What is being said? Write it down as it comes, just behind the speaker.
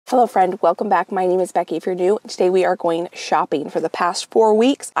Hello friend, welcome back. My name is Becky if you're new. Today we are going shopping. For the past 4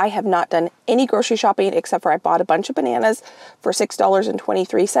 weeks, I have not done any grocery shopping except for I bought a bunch of bananas for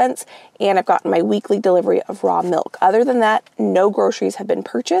 $6.23 and I've gotten my weekly delivery of raw milk. Other than that, no groceries have been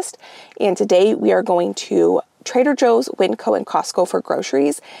purchased. And today we are going to Trader Joe's, Winco, and Costco for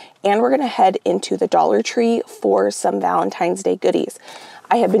groceries. And we're going to head into the Dollar Tree for some Valentine's Day goodies.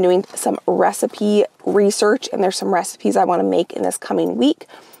 I have been doing some recipe research and there's some recipes I want to make in this coming week.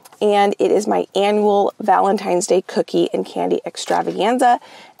 And it is my annual Valentine's Day cookie and candy extravaganza.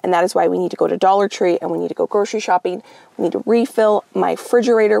 And that is why we need to go to Dollar Tree and we need to go grocery shopping. We need to refill my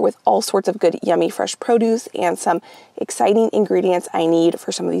refrigerator with all sorts of good, yummy, fresh produce and some exciting ingredients I need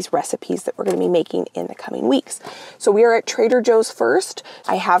for some of these recipes that we're going to be making in the coming weeks. So we are at Trader Joe's first.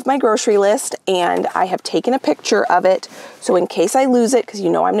 I have my grocery list and I have taken a picture of it. So in case I lose it, because you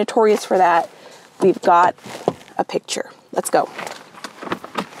know I'm notorious for that, we've got a picture. Let's go.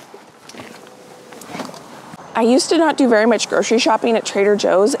 I used to not do very much grocery shopping at Trader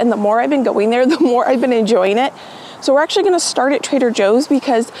Joe's, and the more I've been going there, the more I've been enjoying it. So we're actually going to start at Trader Joe's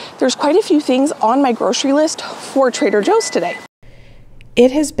because there's quite a few things on my grocery list for Trader Joe's today.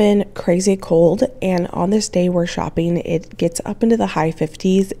 It has been crazy cold, and on this day we're shopping, it gets up into the high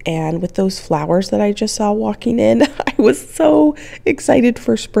 50s, and with those flowers that I just saw walking in, I was so excited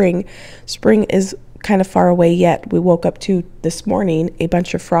for spring. Spring is kind of far away yet. We woke up to this morning a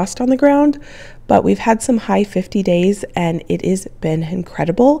bunch of frost on the ground, but we've had some high 50 days and it has been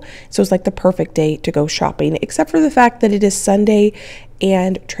incredible. So it's like the perfect day to go shopping, except for the fact that it is Sunday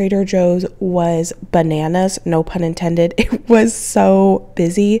and Trader Joe's was bananas, no pun intended. It was so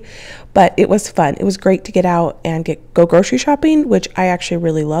busy, but it was fun. It was great to get out and go grocery shopping, which I actually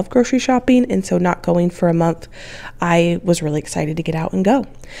really love grocery shopping. And so not going for a month, I was really excited to get out and go.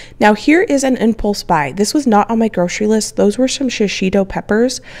 Now here is an impulse buy. This was not on my grocery list. Those were some shishito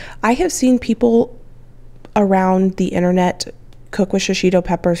peppers. I have seen people around the internet cook with shishito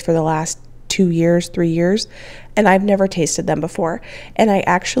peppers for the last 2 years, 3 years, and I've never tasted them before. And I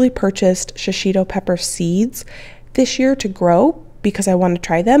actually purchased shishito pepper seeds this year to grow because I want to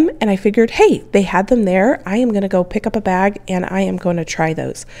try them. And I figured, hey, they had them there. I am going to go pick up a bag and I am going to try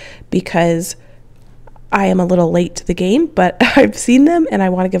those because I am a little late to the game, but I've seen them and I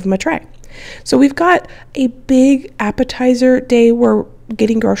want to give them a try. So we've got a big appetizer day we're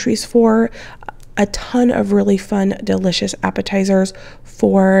getting groceries for, a ton of really fun, delicious appetizers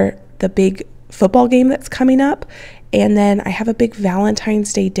for the big football game that's coming up. And then I have a big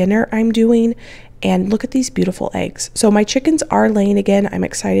Valentine's Day dinner I'm doing. And look at these beautiful eggs. So my chickens are laying again. I'm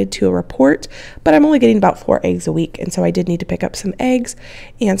excited to report, but I'm only getting about 4 eggs a week. And so I did need to pick up some eggs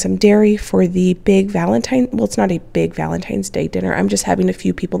and some dairy for the big Valentine. Well, it's not a big Valentine's Day dinner. I'm just having a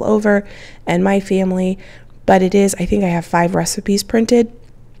few people over and my family, but it is, I think I have 5 recipes printed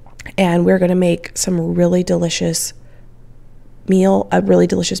and we're going to make some really delicious a really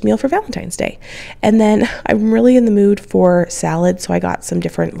delicious meal for Valentine's Day. And then I'm really in the mood for salad, so I got some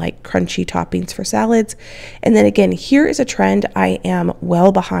different like crunchy toppings for salads. And then again, here is a trend I am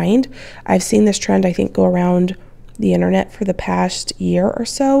well behind. I've seen this trend I think go around the internet for the past year or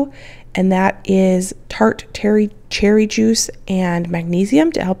so, and that is tart cherry juice and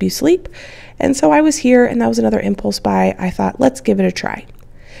magnesium to help you sleep. And so I was here and that was another impulse buy. I thought, let's give it a try.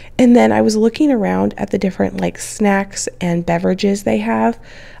 And then I was looking around at the different like snacks and beverages they have.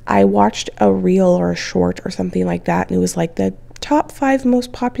 I watched a reel or a short or something like that, and it was like the top 5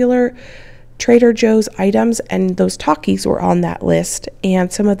 most popular Trader Joe's items, and those Takis were on that list,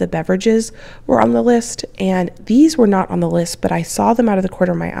 and some of the beverages were on the list, and these were not on the list, but I saw them out of the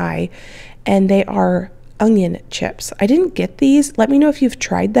corner of my eye, and they are onion chips. I didn't get these. Let me know if you've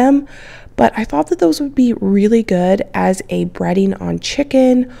tried them. But I thought that those would be really good as a breading on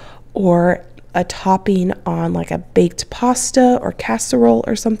chicken or a topping on like a baked pasta or casserole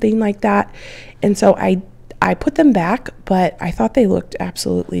or something like that. And so I put them back, but I thought they looked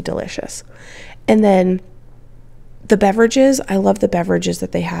absolutely delicious. And then the beverages, I love the beverages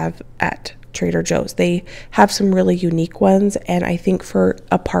that they have at Trader Joe's. They have some really unique ones, and I think for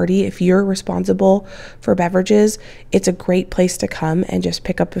a party, if you're responsible for beverages, it's a great place to come and just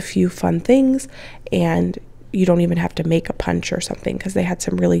pick up a few fun things, and you don't even have to make a punch or something because they had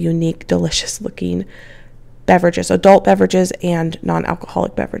some really unique, delicious looking beverages, adult beverages and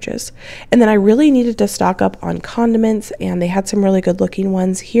non-alcoholic beverages. And then I really needed to stock up on condiments, and they had some really good looking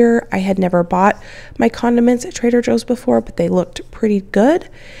ones here. I had never bought my condiments at Trader Joe's before, but they looked pretty good.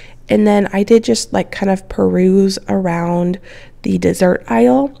 And then I did just like kind of peruse around the dessert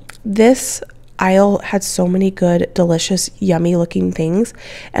aisle. This aisle had so many good, delicious, yummy looking things,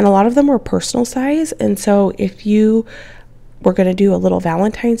 and a lot of them were personal size. And so if you were going to do a little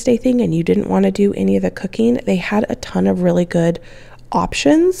Valentine's Day thing and you didn't want to do any of the cooking, they had a ton of really good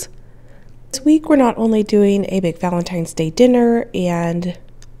options. This week we're not only doing a big Valentine's Day dinner and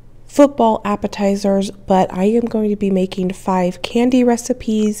football appetizers, but I am going to be making 5 candy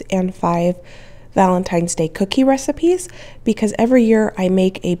recipes and 5 Valentine's Day cookie recipes, because every year I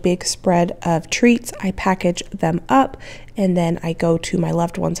make a big spread of treats. I package them up and then I go to my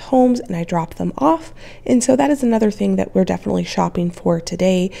loved ones' homes and I drop them off. And so that is another thing that we're definitely shopping for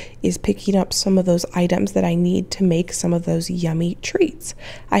today, is picking up some of those items that I need to make some of those yummy treats.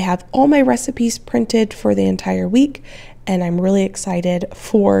 I have all my recipes printed for the entire week, and I'm really excited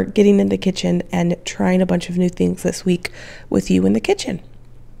for getting in the kitchen and trying a bunch of new things this week with you in the kitchen.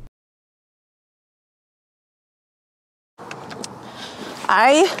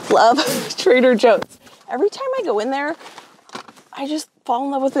 I love Trader Joe's. Every time I go in there, I just fall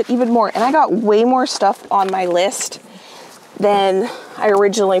in love with it even more. And I got way more stuff on my list than I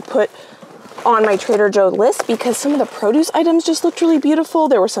originally put on my Trader Joe list, because some of the produce items just looked really beautiful.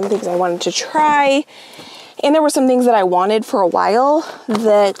 There were some things I wanted to try, and there were some things that I wanted for a while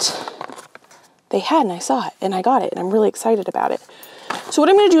that they had, and I saw it and I got it, and I'm really excited about it. So what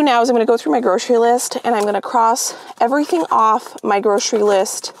I'm going to do now is I'm going to go through my grocery list and I'm going to cross everything off my grocery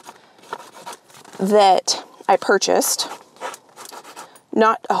list that I purchased.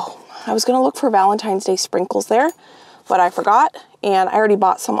 I was going to look for Valentine's Day sprinkles there, but I forgot, and I already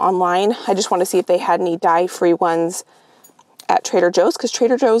bought some online. I just want to see if they had any dye-free ones at Trader Joe's, because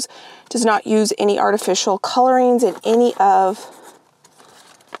Trader Joe's does not use any artificial colorings in any of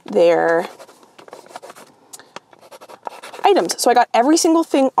their items. So I got every single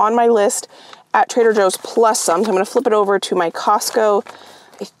thing on my list at Trader Joe's plus some. So I'm going to flip it over to my Costco.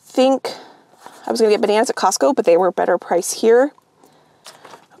 I think I was going to get bananas at Costco, but they were a better price here.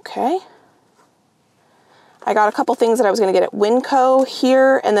 Okay. I got a couple things that I was going to get at Winco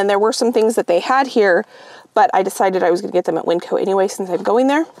here, and then there were some things that they had here, but I decided I was going to get them at Winco anyway since I'm going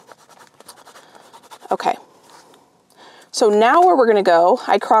there. Okay. So now where we're going to go,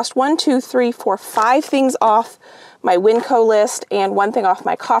 I crossed 1, 2, 3, 4, 5 things off my Winco list and 1 thing off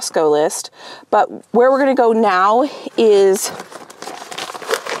my Costco list. But where we're going to go now is,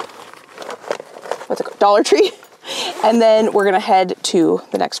 what's it called? Dollar Tree. And then we're going to head to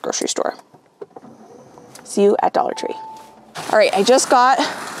the next grocery store. See you at Dollar Tree. All right, I just got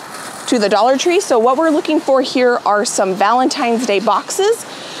to the Dollar Tree. So what we're looking for here are some Valentine's Day boxes.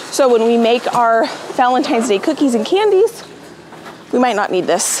 So when we make our Valentine's Day cookies and candies, we might not need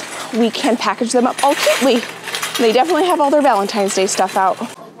this. We can package them up all cutely. They definitely have all their Valentine's Day stuff out.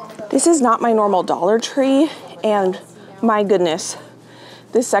 This is not my normal Dollar Tree, and my goodness,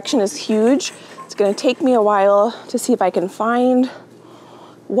 this section is huge. It's gonna take me a while to see if I can find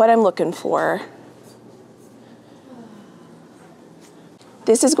what I'm looking for.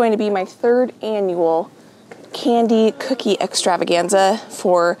 This is going to be my 3rd annual candy cookie extravaganza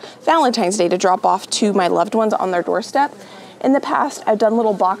for Valentine's Day to drop off to my loved ones on their doorstep. In the past, I've done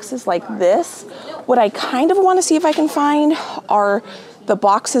little boxes like this. What I kind of want to see if I can find are the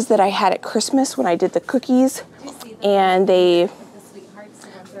boxes that I had at Christmas when I did the cookies, and they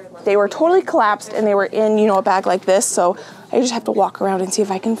were totally collapsed and they were in, you know, a bag like this. So I just have to walk around and see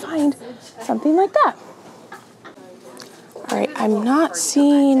if I can find something like that. All right, I'm not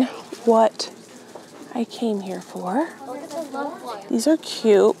seeing what I came here for. These are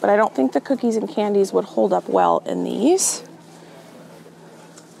cute, but I don't think the cookies and candies would hold up well in these.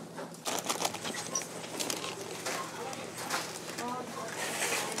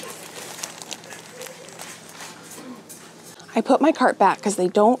 I put my cart back because I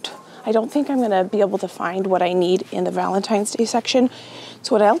don't think I'm gonna be able to find what I need in the Valentine's Day section.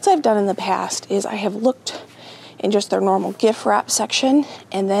 So what else I've done in the past is I have looked in just their normal gift wrap section,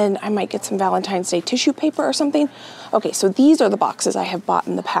 and then I might get some Valentine's Day tissue paper or something. Okay, so these are the boxes I have bought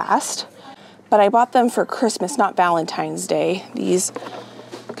in the past, but I bought them for Christmas, not Valentine's Day. These,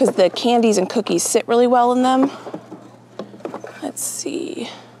 because the candies and cookies sit really well in them. Let's see.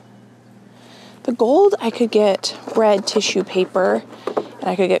 The gold, I could get red tissue paper, and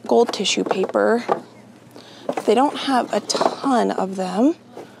I could get gold tissue paper. They don't have a ton of them.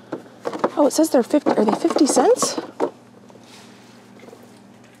 Oh, it says they're 50, are they 50 cents?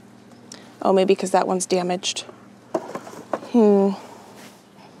 Oh, maybe because that one's damaged.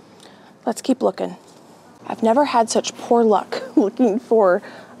 Let's keep looking. I've never had such poor luck looking for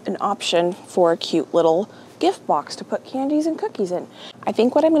an option for a cute little gift box to put candies and cookies in. I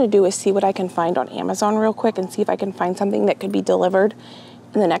think what I'm going to do is see what I can find on Amazon real quick and see if I can find something that could be delivered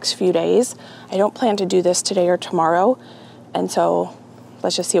in the next few days. I don't plan to do this today or tomorrow, and so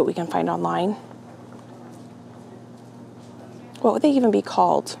let's just see what we can find online. What would they even be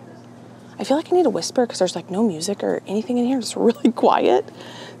called? I feel like I need to whisper because there's like no music or anything in here. It's really quiet.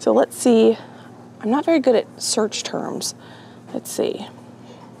 So let's see. I'm not very good at search terms. Let's see.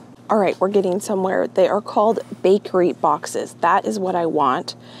 All right, we're getting somewhere. They are called bakery boxes. That is what I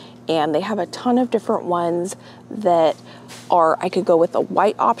want. And they have a ton of different ones that are, I could go with a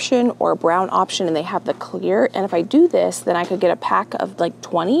white option or a brown option, and they have the clear. And if I do this, then I could get a pack of like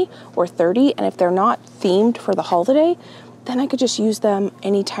 20 or 30. And if they're not themed for the holiday, then I could just use them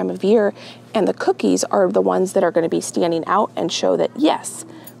any time of year. And the cookies are the ones that are going to be standing out and show that, yes,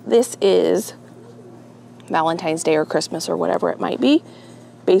 this is Valentine's Day or Christmas or whatever it might be,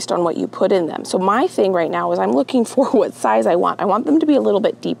 based on what you put in them. So my thing right now is I'm looking for what size I want. I want them to be a little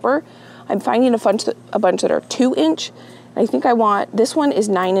bit deeper. I'm finding a bunch that are 2 inch. I think I want, this one is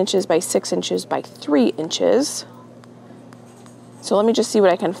 9 inches by 6 inches by 3 inches. So let me just see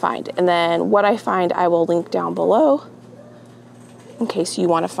what I can find. And then what I find, I will link down below in case you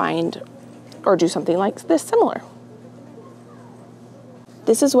want to find or do something like this similar.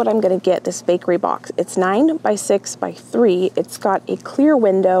 This is what I'm gonna get, this bakery box. It's 9 by 6 by 3. It's got a clear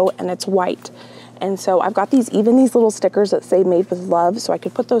window and it's white. And so I've got these little stickers that say made with love. So I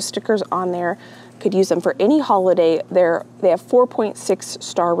could put those stickers on there, could use them for any holiday. They have 4.6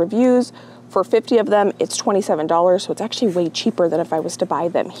 star reviews. For 50 of them, it's $27. So it's actually way cheaper than if I was to buy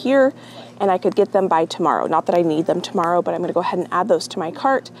them here. And I could get them by tomorrow. Not that I need them tomorrow, but I'm gonna go ahead and add those to my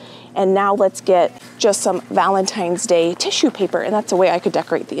cart. And now let's get just some Valentine's Day tissue paper. And that's a way I could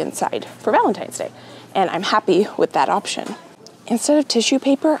decorate the inside for Valentine's Day. And I'm happy with that option. Instead of tissue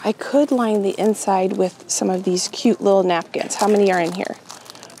paper, I could line the inside with some of these cute little napkins. How many are in here?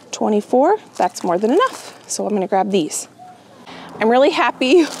 24, that's more than enough. So I'm gonna grab these. I'm really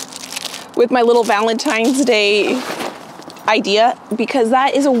happy with my little Valentine's Day idea because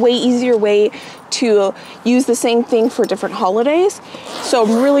that is a way easier way to use the same thing for different holidays. So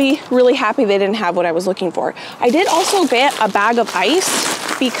I'm really, really happy they didn't have what I was looking for. I did also get a bag of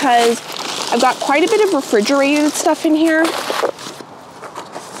ice because I've got quite a bit of refrigerated stuff in here.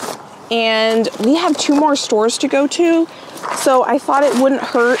 And we have 2 more stores to go to. So I thought it wouldn't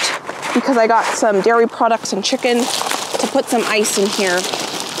hurt because I got some dairy products and chicken to put some ice in here.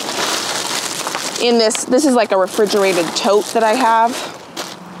 In this is like a refrigerated tote that I have.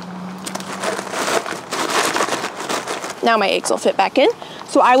 Now my eggs will fit back in.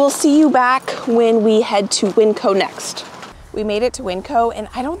 So I will see you back when we head to Winco next. We made it to Winco, and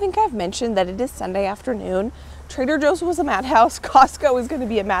I don't think I've mentioned that it is Sunday afternoon. Trader Joe's was a madhouse. Costco is gonna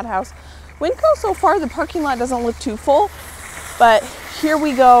be a madhouse. Winco, so far, the parking lot doesn't look too full, but here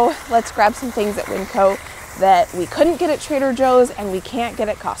we go. Let's grab some things at Winco that we couldn't get at Trader Joe's and we can't get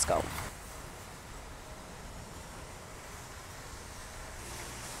at Costco.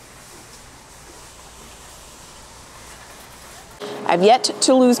 I've yet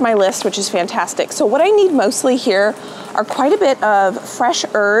to lose my list, which is fantastic. So what I need mostly here are quite a bit of fresh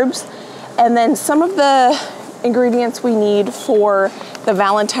herbs, and then some of the ingredients we need for the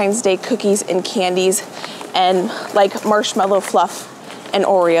Valentine's Day cookies and candies, and like marshmallow fluff and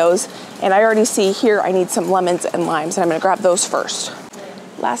Oreos. And I already see here I need some lemons and limes, and I'm gonna grab those first.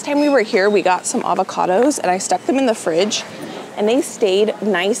 Last time we were here, we got some avocados and I stuck them in the fridge, and they stayed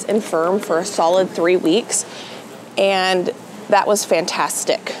nice and firm for a solid 3 weeks. And that was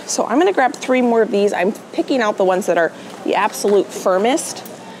fantastic. So I'm gonna grab 3 more of these. I'm picking out the ones that are the absolute firmest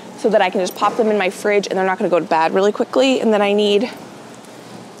so that I can just pop them in my fridge and they're not gonna go to bad really quickly. And then I need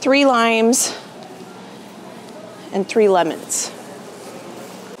 3 limes and 3 lemons.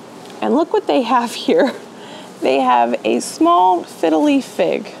 And look what they have here. They have a small fiddly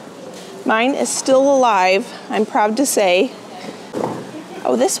fig. Mine is still alive, I'm proud to say.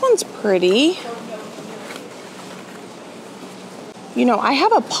 Oh, this one's pretty. You know, I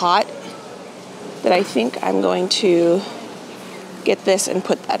have a pot that I think I'm going to get this and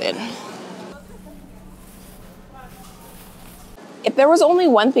put that in. If there was only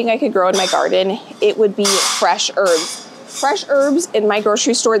one thing I could grow in my garden, it would be fresh herbs. Fresh herbs in my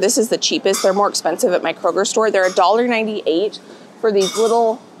grocery store, this is the cheapest. They're more expensive at my Kroger store. They're $1.98 for these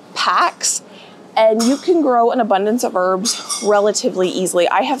little packs. And you can grow an abundance of herbs relatively easily.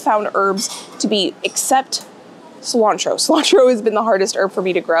 I have found herbs to be, except cilantro. Cilantro has been the hardest herb for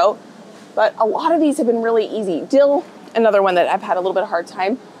me to grow, but a lot of these have been really easy. Dill, another one that I've had a little bit of a hard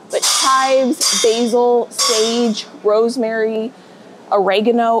time, but chives, basil, sage, rosemary,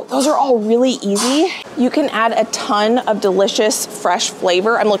 oregano, those are all really easy. You can add a ton of delicious fresh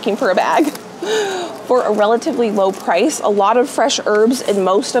flavor. I'm looking for a bag for a relatively low price. A lot of fresh herbs in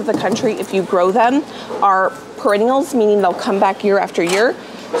most of the country, if you grow them, are perennials, meaning they'll come back year after year.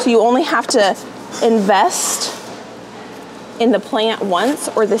 So you only have to invest in the plant once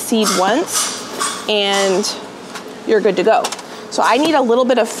or the seed once, and you're good to go. So I need a little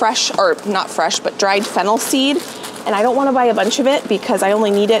bit of fresh, or not fresh, but dried fennel seed. And I don't want to buy a bunch of it because I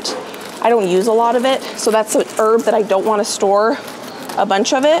only need it, I don't use a lot of it. So that's an herb that I don't want to store a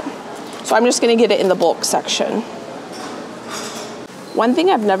bunch of it. So I'm just going to get it in the bulk section. One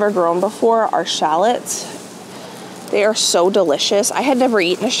thing I've never grown before are shallots. They are so delicious. I had never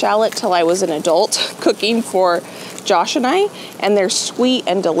eaten a shallot till I was an adult cooking for Josh and I, and they're sweet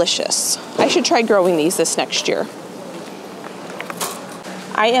and delicious. I should try growing these this next year.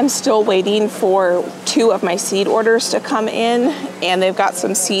 I am still waiting for 2 of my seed orders to come in, and they've got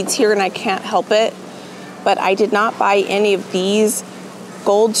some seeds here and I can't help it. But I did not buy any of these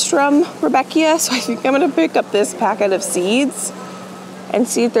Goldstrom Rebecca, so I think I'm gonna pick up this packet of seeds and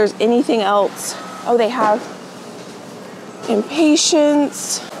see if there's anything else. Oh, they have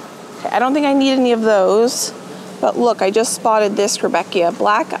Impatience. Okay, I don't think I need any of those. But look, I just spotted this Rebecca,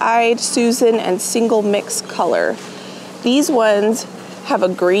 Black-Eyed Susan and Single Mix Color. These ones have a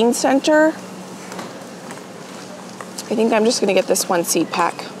green center. I think I'm just gonna get this 1 seed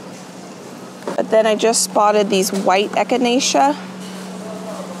pack. But then I just spotted these white echinacea.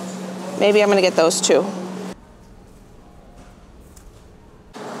 Maybe I'm gonna get those too.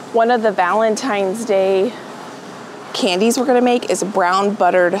 One of the Valentine's Day candies we're gonna make is brown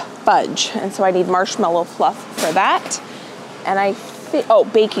buttered fudge. And so I need marshmallow fluff for that. And I think, oh,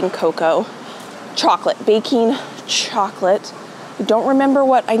 baking cocoa, chocolate, baking chocolate. I don't remember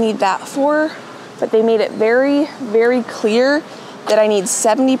what I need that for, but they made it very, very clear that I need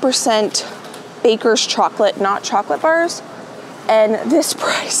 70% baker's chocolate, not chocolate bars. And this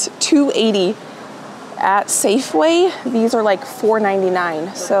price, $2.80 at Safeway. These are like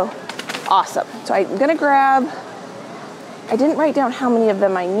 $4.99, so awesome. So I'm gonna grab, I didn't write down how many of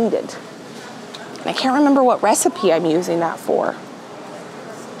them I needed. And I can't remember what recipe I'm using that for.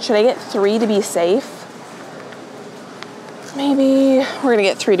 Should I get 3 to be safe? Maybe we're gonna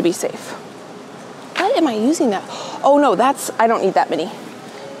get 3 to be safe. What am I using that? Oh no, I don't need that many.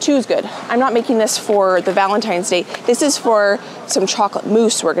 2 is good. I'm not making this for the Valentine's Day. This is for some chocolate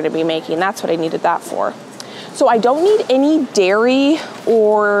mousse we're gonna be making. That's what I needed that for. So I don't need any dairy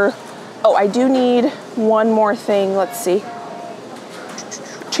or, oh, I do need one more thing. Let's see.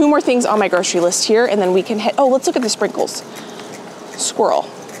 2 more things on my grocery list here, and then we can head, oh, let's look at the sprinkles. Squirrel.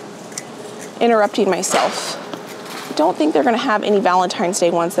 Interrupting myself. I don't think they're gonna have any Valentine's Day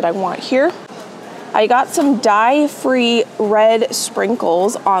ones that I want here. I got some dye-free red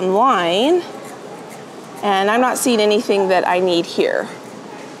sprinkles online, and I'm not seeing anything that I need here.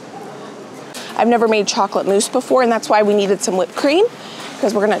 I've never made chocolate mousse before, and that's why we needed some whipped cream,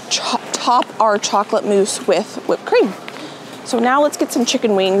 because we're gonna top our chocolate mousse with whipped cream. So now let's get some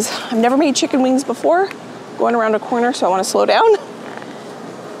chicken wings. I've never made chicken wings before, going around a corner, so I wanna slow down.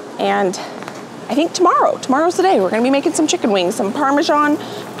 And I think tomorrow's the day. We're gonna be making some chicken wings, some Parmesan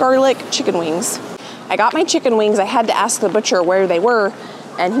garlic chicken wings. I got my chicken wings. I had to ask the butcher where they were,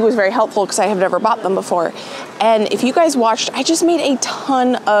 and he was very helpful because I have never bought them before. And if you guys watched, I just made a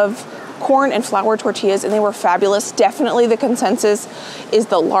ton of corn and flour tortillas, and they were fabulous. Definitely the consensus is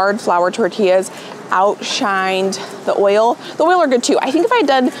the lard flour tortillas outshined the oil. The oil are good too. I think if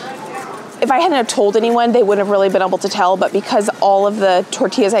I hadn't have told anyone, they wouldn't have really been able to tell, but because all of the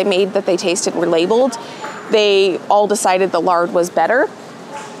tortillas I made that they tasted were labeled, they all decided the lard was better.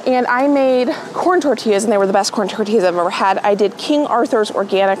 And I made corn tortillas, and they were the best corn tortillas I've ever had. I did King Arthur's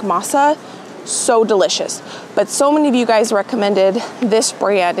organic masa, so delicious. But so many of you guys recommended this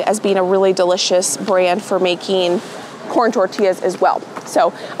brand as being a really delicious brand for making corn tortillas as well. So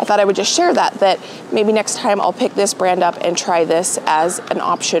I thought I would just share that maybe next time I'll pick this brand up and try this as an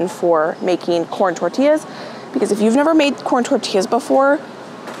option for making corn tortillas. Because if you've never made corn tortillas before,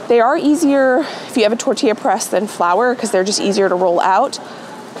 they are easier if you have a tortilla press than flour, because they're just easier to roll out.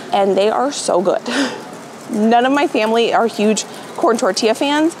 And they are so good. None of my family are huge corn tortilla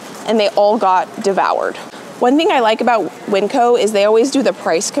fans, and they all got devoured. One thing I like about Winco is they always do the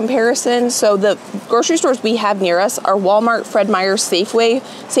price comparison. So the grocery stores we have near us are Walmart, Fred Meyer's, Safeway.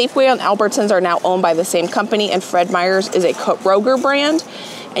 Safeway and Albertsons are now owned by the same company, and Fred Meyer's is a Kroger brand.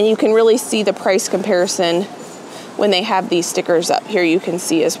 And you can really see the price comparison when they have these stickers up. Here you can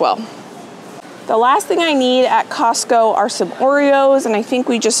see as well. The last thing I need at Costco are some Oreos, and I think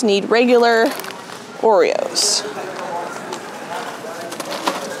we just need regular Oreos.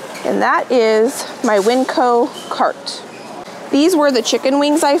 And that is my Winco cart. These were the chicken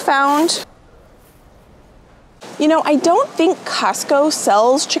wings I found. You know, I don't think Costco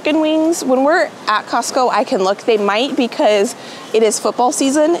sells chicken wings. When we're at Costco, I can look. They might, because it is football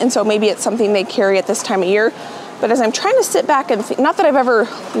season, and so maybe it's something they carry at this time of year. But as I'm trying to sit back and think, not that I've ever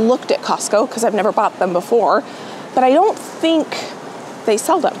looked at Costco because I've never bought them before, but I don't think they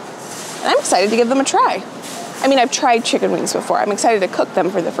sell them. And I'm excited to give them a try. I mean, I've tried chicken wings before. I'm excited to cook them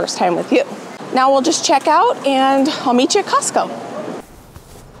for the first time with you. Now we'll just check out and I'll meet you at Costco.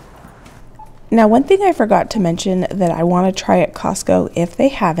 Now, one thing I forgot to mention that I want to try at Costco, if they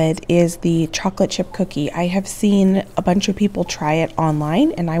have it, is the chocolate chip cookie. I have seen a bunch of people try it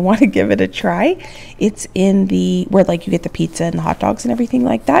online and I want to give it a try. It's in the, where like you get the pizza and the hot dogs and everything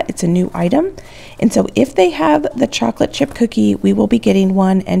like that. It's a new item. And so if they have the chocolate chip cookie, we will be getting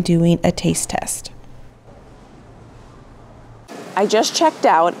one and doing a taste test. I just checked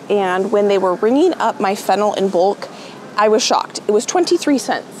out, and when they were ringing up my fennel in bulk, I was shocked. It was 23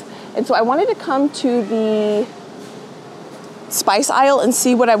 cents. And so I wanted to come to the spice aisle and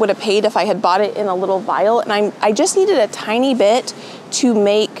see what I would have paid if I had bought it in a little vial. And I just needed a tiny bit to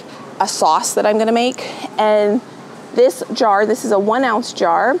make a sauce that I'm gonna make. And this jar, this is a 1 ounce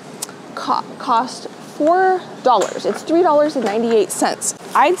jar, cost $4. It's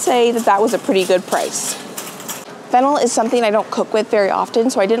 $3.98. I'd say that that was a pretty good price. Fennel is something I don't cook with very often,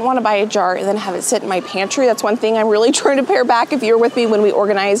 so I didn't want to buy a jar and then have it sit in my pantry. That's one thing I'm really trying to pare back if you were with me when we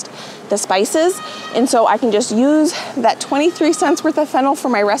organized the spices. And so I can just use that 23 cents worth of fennel for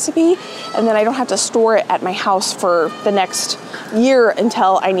my recipe, and then I don't have to store it at my house for the next year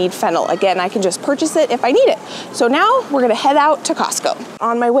until I need fennel. Again, I can just purchase it if I need it. So now we're gonna head out to Costco.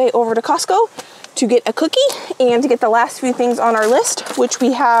 On my way over to Costco to get a cookie and to get the last few things on our list, which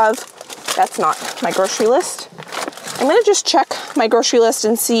we have, that's not my grocery list. I'm gonna just check my grocery list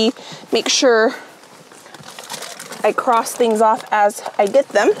and see, make sure I cross things off as I get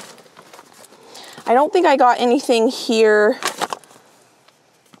them. I don't think I got anything here.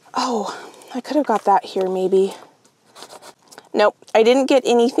 Oh, I could have got that here maybe. Nope, I didn't get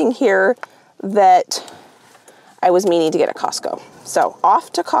anything here that I was meaning to get at Costco. So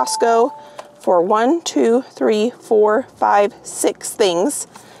off to Costco for 1, 2, 3, 4, 5, 6 things.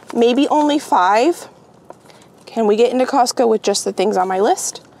 Maybe only 5. Can we get into Costco with just the things on my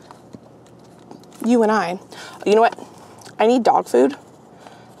list? You and I. You know what? I need dog food.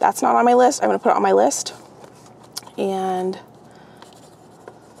 That's not on my list. I'm gonna put it on my list. And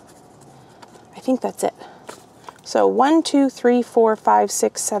I think that's it. So 1, 2, 3, 4, 5,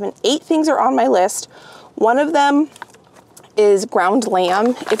 6, 7, 8 things are on my list. One of them is ground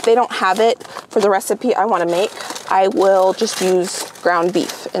lamb. If they don't have it for the recipe I wanna make, I will just use ground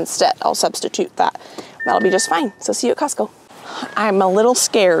beef instead. I'll substitute that. That'll be just fine. So see you at Costco. I'm a little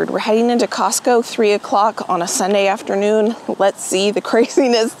scared. We're heading into Costco 3 o'clock on a Sunday afternoon. Let's see the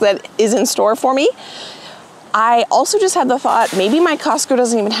craziness that is in store for me. I also just had the thought, maybe my Costco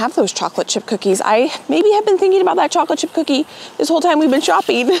doesn't even have those chocolate chip cookies. I maybe have been thinking about that chocolate chip cookie this whole time we've been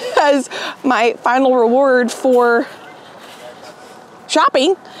shopping as my final reward for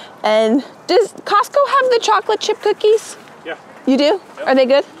shopping. And does Costco have the chocolate chip cookies? Yeah. You do? Yep. Are they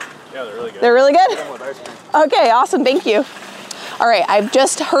good? Yeah, they're really good. They're really good? Okay, awesome, thank you. All right, I've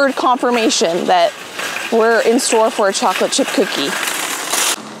just heard confirmation that we're in store for a chocolate chip cookie.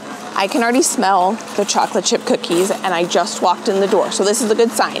 I can already smell the chocolate chip cookies and I just walked in the door, so this is a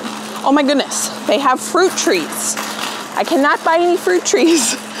good sign. Oh my goodness, they have fruit trees. I cannot buy any fruit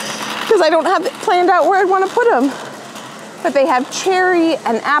trees because I don't have it planned out where I'd want to put them. But they have cherry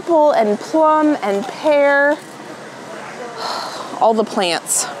and apple and plum and pear, all the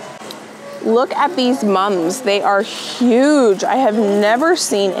plants. Look at these mums. They are huge. I have never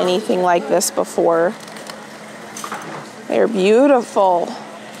seen anything like this before. They're beautiful.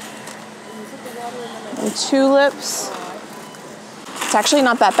 And tulips. It's actually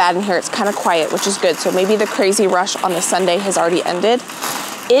not that bad in here. It's kind of quiet, which is good. So maybe the crazy rush on the Sunday has already ended.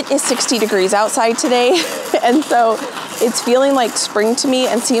 It is 60 degrees outside today. And so it's feeling like spring to me,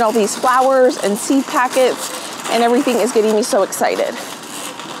 and seeing all these flowers and seed packets and everything is getting me so excited.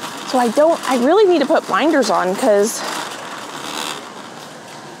 So I really need to put blinders on because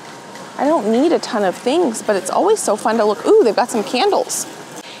I don't need a ton of things, but it's always so fun to look. Ooh, they've got some candles.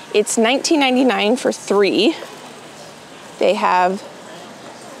 It's $19.99 for 3. They have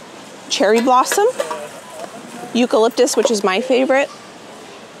cherry blossom, eucalyptus, which is my favorite.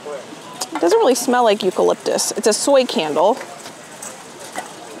 It doesn't really smell like eucalyptus. It's a soy candle.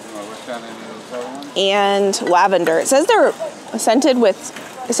 And lavender. It says they're scented with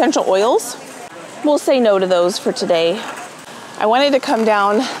essential oils. We'll say no to those for today. I wanted to come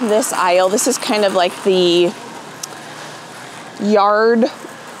down this aisle. This is kind of like the yard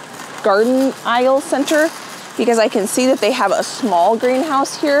garden aisle center because I can see that they have a small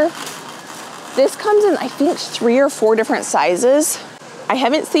greenhouse here. This comes in, I think, 3 or 4 different sizes. I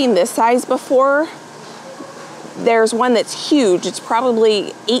haven't seen this size before. There's one that's huge. It's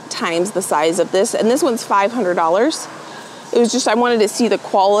probably 8 times the size of this, and this one's $500. It was just, I wanted to see the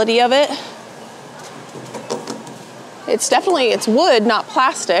quality of it. It's definitely, it's wood, not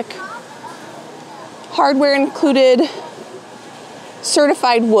plastic. Hardware included,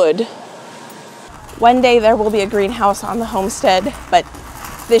 certified wood. One day there will be a greenhouse on the homestead, but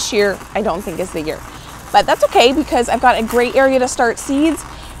this year I don't think is the year. But that's okay because I've got a great area to start seeds,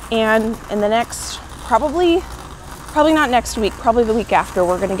 and in the next, probably not next week, probably the week after,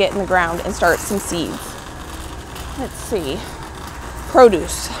 we're gonna get in the ground and start some seeds. Let's see,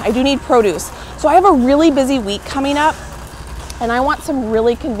 produce. I do need produce. So I have a really busy week coming up, and I want some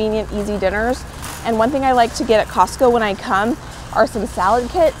really convenient, easy dinners. And one thing I like to get at Costco when I come are some salad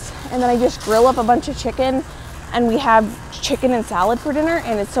kits, and then I just grill up a bunch of chicken, and we have chicken and salad for dinner,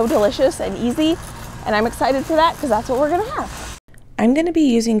 and it's so delicious and easy, and I'm excited for that because that's what we're gonna have. I'm going to be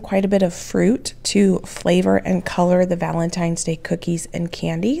using quite a bit of fruit to flavor and color the Valentine's Day cookies and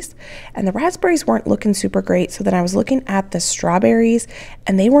candies. And the raspberries weren't looking super great, so then I was looking at the strawberries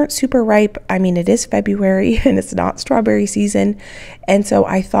and they weren't super ripe. I mean, it is February and it's not strawberry season. And so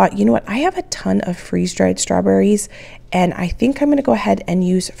I thought, you know what, I have a ton of freeze-dried strawberries, and I think I'm going to go ahead and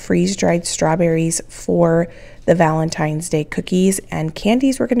use freeze-dried strawberries for the Valentine's Day cookies and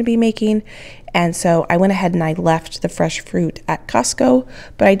candies we're going to be making. And so I went ahead and I left the fresh fruit at Costco,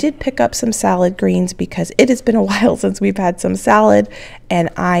 but I did pick up some salad greens because it has been a while since we've had some salad, and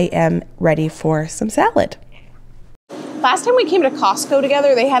I am ready for some salad. Last time we came to Costco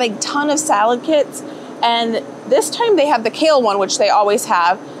together, they had a ton of salad kits, and this time they have the kale one, which they always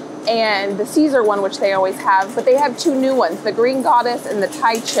have, and the Caesar one, which they always have, but they have 2 new ones, the Green Goddess and the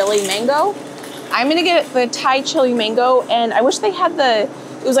Thai Chili Mango. I'm gonna get the Thai Chili Mango, and I wish they had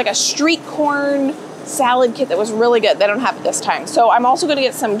it was like a street corn salad kit that was really good. They don't have it this time. So I'm also gonna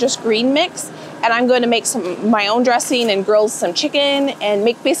get some just green mix, and I'm going to make my own dressing and grill some chicken and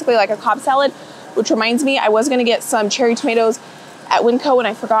make basically like a Cobb salad, which reminds me, I was gonna get some cherry tomatoes at Winco and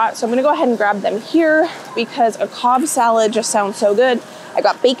I forgot. So I'm gonna go ahead and grab them here because a Cobb salad just sounds so good. I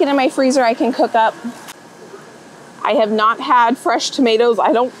got bacon in my freezer I can cook up. I have not had fresh tomatoes,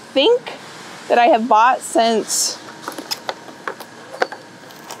 I don't think, that I have bought since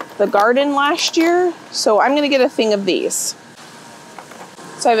the garden last year. So I'm gonna get a thing of these.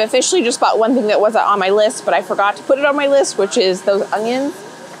 So I've officially just bought one thing that wasn't on my list, but I forgot to put it on my list, which is those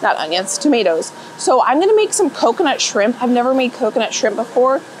tomatoes. So I'm gonna make some coconut shrimp. I've never made coconut shrimp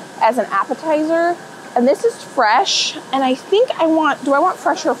before as an appetizer. And this is fresh, and I think do I want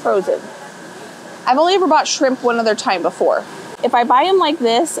fresh or frozen? I've only ever bought shrimp one other time before. If I buy them like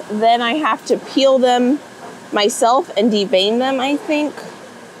this, then I have to peel them myself and devein them, I think.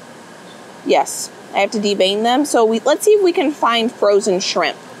 Yes, I have to devein them. So let's see if we can find frozen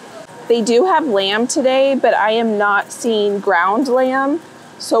shrimp. They do have lamb today, but I am not seeing ground lamb.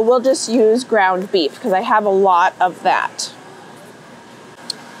 So we'll just use ground beef because I have a lot of that.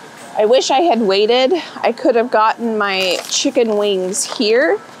 I wish I had waited. I could have gotten my chicken wings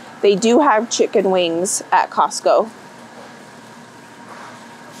here. They do have chicken wings at Costco.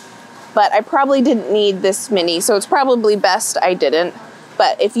 But I probably didn't need this many, so it's probably best I didn't.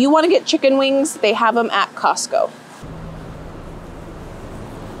 But if you want to get chicken wings, they have them at Costco.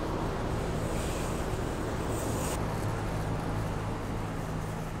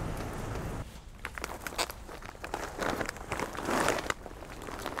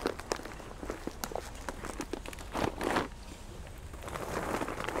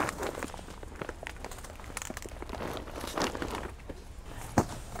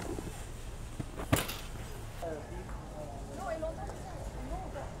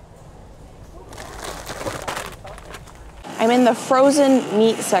 I'm in the frozen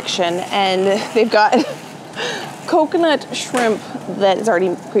meat section, and they've got coconut shrimp that is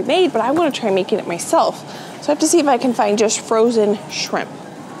already pre-made, but I want to try making it myself. So I have to see if I can find just frozen shrimp.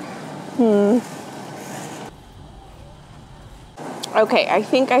 Okay, I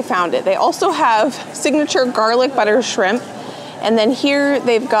think I found it. They also have signature garlic butter shrimp, and then here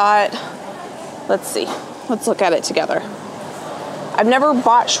they've got, let's see, let's look at it together. I've never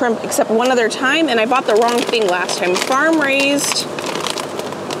bought shrimp except one other time, and I bought the wrong thing last time. Farm raised.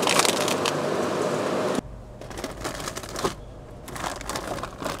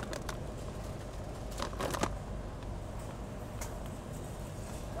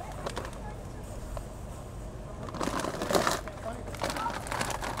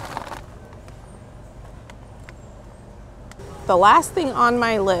 The last thing on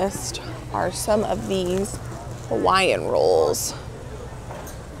my list are some of these Hawaiian rolls.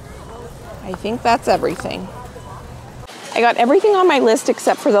 I think that's everything. I got everything on my list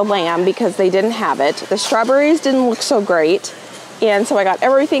except for the lamb because they didn't have it. The strawberries didn't look so great, and so I got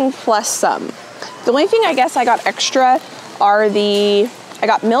everything plus some. The only thing I guess I got extra are I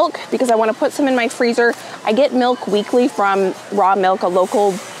got milk because I want to put some in my freezer. I get milk weekly from Raw Milk. A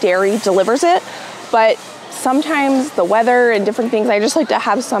local dairy delivers it, but sometimes the weather and different things, I just like to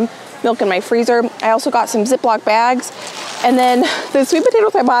have some milk in my freezer. I also got some Ziploc bags, and then the sweet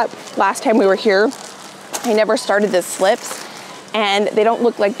potatoes I bought last time we were here, I never started the slips, and they don't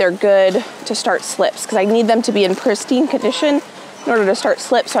look like they're good to start slips because I need them to be in pristine condition in order to start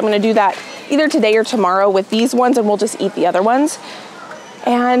slips. So I'm going to do that either today or tomorrow with these ones, and we'll just eat the other ones.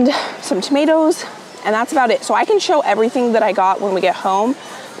 And some tomatoes, and that's about it. So I can show everything that I got when we get home,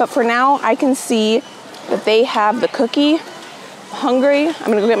 but for now I can see that they have the cookie. I'm hungry. I'm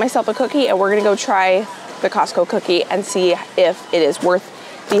going to go get myself a cookie, and we're going to go try the Costco cookie and see if it is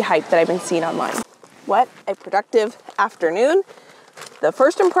worth the hype that I've been seeing online. What a productive afternoon. The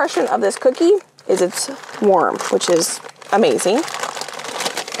first impression of this cookie is it's warm, which is amazing.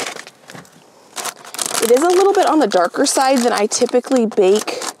 It is a little bit on the darker side than I typically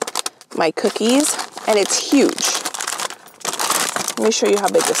bake my cookies, and it's huge. Let me show you how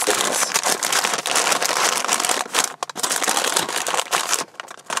big this thing is.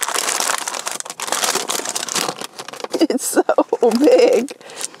 It's so big.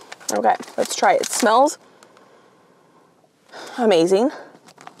 Okay, let's try it. It smells amazing.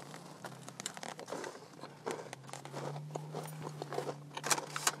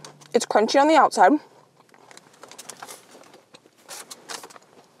 It's crunchy on the outside,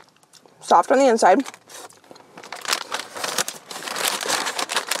 soft on the inside.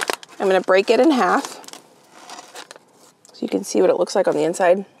 I'm going to break it in half so you can see what it looks like on the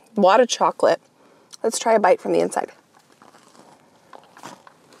inside. A lot of chocolate. Let's try a bite from the inside.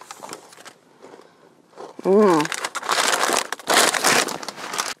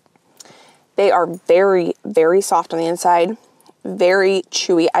 They are very, very soft on the inside, very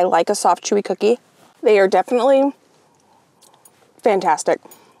chewy. I like a soft, chewy cookie. They are definitely fantastic.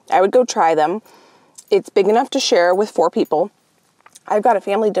 I would go try them. It's big enough to share with 4 people. I've got a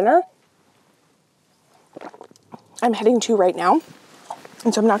family dinner I'm heading to right now,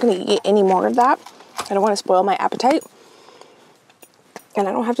 and so I'm not going to eat any more of that. I don't want to spoil my appetite, and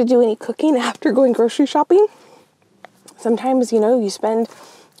I don't have to do any cooking after going grocery shopping. Sometimes, you know, you spend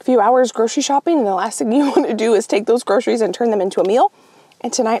a few hours grocery shopping, and the last thing you want to do is take those groceries and turn them into a meal.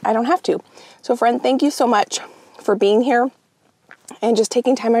 And tonight, I don't have to. So friend, thank you so much for being here and just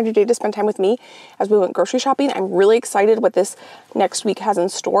taking time out of your day to spend time with me as we went grocery shopping. I'm really excited what this next week has in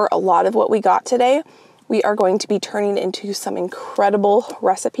store. A lot of what we got today, we are going to be turning into some incredible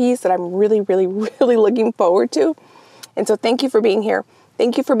recipes that I'm really, really, really looking forward to. And so thank you for being here.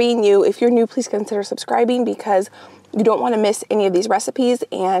 Thank you for being you. If you're new, please consider subscribing because you don't want to miss any of these recipes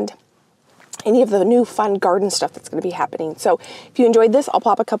and any of the new fun garden stuff that's going to be happening. So if you enjoyed this, I'll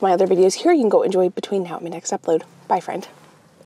pop a couple of my other videos here. You can go enjoy between now and my next upload. Bye, friend.